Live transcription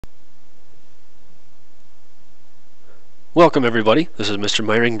Welcome everybody, this is Mr.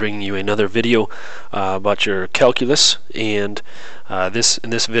 Meyring bringing you another video about your calculus, and in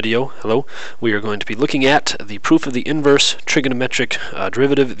this video, hello, we are going to be looking at the proof of the inverse trigonometric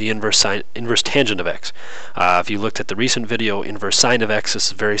derivative, the inverse tangent of x. If you looked at the recent video, inverse sine of x, this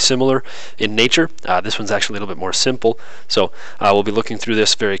is very similar in nature. This one's actually a little bit more simple, so we'll be looking through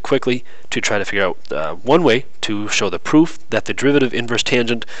this very quickly to try to figure out one way to show the proof that the derivative inverse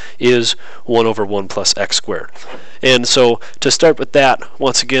tangent is 1 over 1 plus x squared. And so to start with that,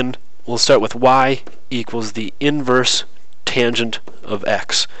 once again, we'll start with y equals the inverse tangent of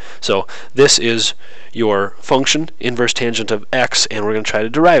x. So this is your function, inverse tangent of x, and we're going to try to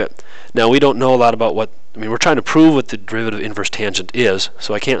derive it. Now we don't know a lot about we're trying to prove what the derivative inverse tangent is,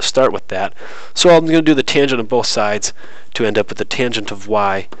 so I can't start with that. So I'm going to do the tangent on both sides to end up with the tangent of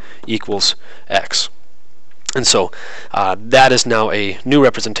y equals x. And so that is now a new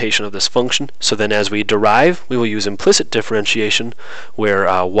representation of this function. So then as we derive, we will use implicit differentiation where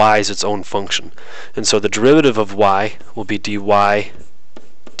y is its own function. And so the derivative of y will be dy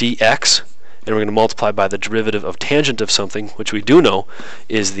dx, and we're going to multiply by the derivative of tangent of something, which we do know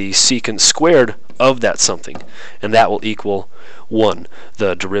is the secant squared of that something, and that will equal 1,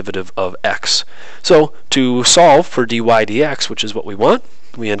 the derivative of x. So to solve for dy dx, which is what we want,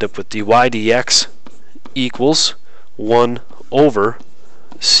 we end up with dy dx equals 1 over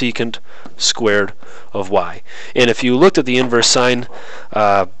secant squared of y. And if you looked at the inverse sine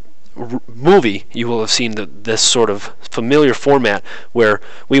movie, you will have seen this sort of familiar format where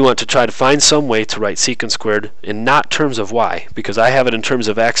we want to try to find some way to write secant squared in not terms of y, because I have it in terms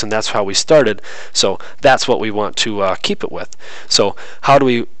of x and that's how we started, so that's what we want to keep it with. So how do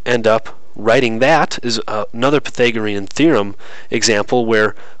we end up writing that is another Pythagorean theorem example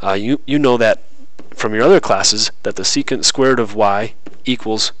where you know that from your other classes that the secant squared of y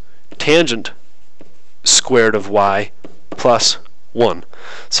equals tangent squared of y plus 1.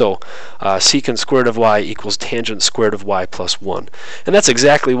 So secant squared of y equals tangent squared of y plus 1. And that's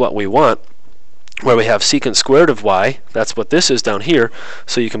exactly what we want, where we have secant squared of y, that's what this is down here,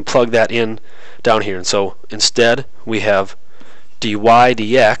 so you can plug that in down here. And so instead we have dy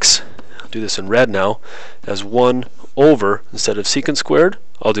dx, I'll do this in red now, as 1 over, instead of secant squared,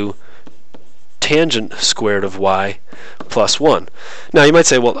 I'll do tangent squared of y plus 1. Now you might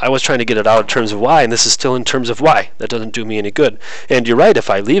say, well, I was trying to get it out in terms of y, and this is still in terms of y. That doesn't do me any good. And you're right if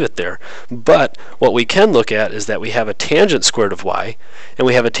I leave it there. But what we can look at is that we have a tangent squared of y, and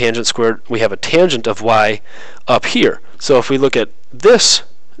we have a tangent of y up here. So if we look at this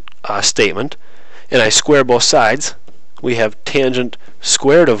statement, and I square both sides, we have tangent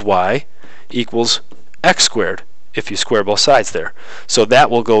squared of y equals x squared, if you square both sides there. So that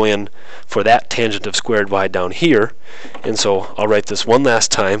will go in for that tangent of squared y down here. And so I'll write this one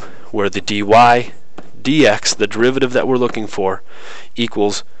last time, where the dy dx, the derivative that we're looking for,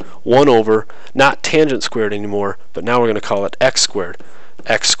 equals 1 over, not tangent squared anymore, but now we're going to call it x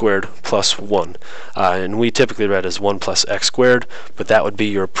squared plus 1. And we typically write as 1 plus x squared, but that would be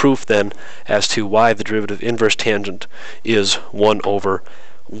your proof then as to why the derivative inverse tangent is 1 over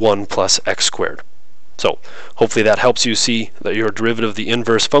 1 plus x squared. So hopefully that helps you see that your derivative of the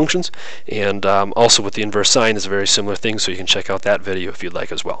inverse functions, and also with the inverse sine is a very similar thing, so you can check out that video if you'd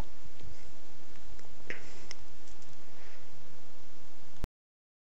like as well.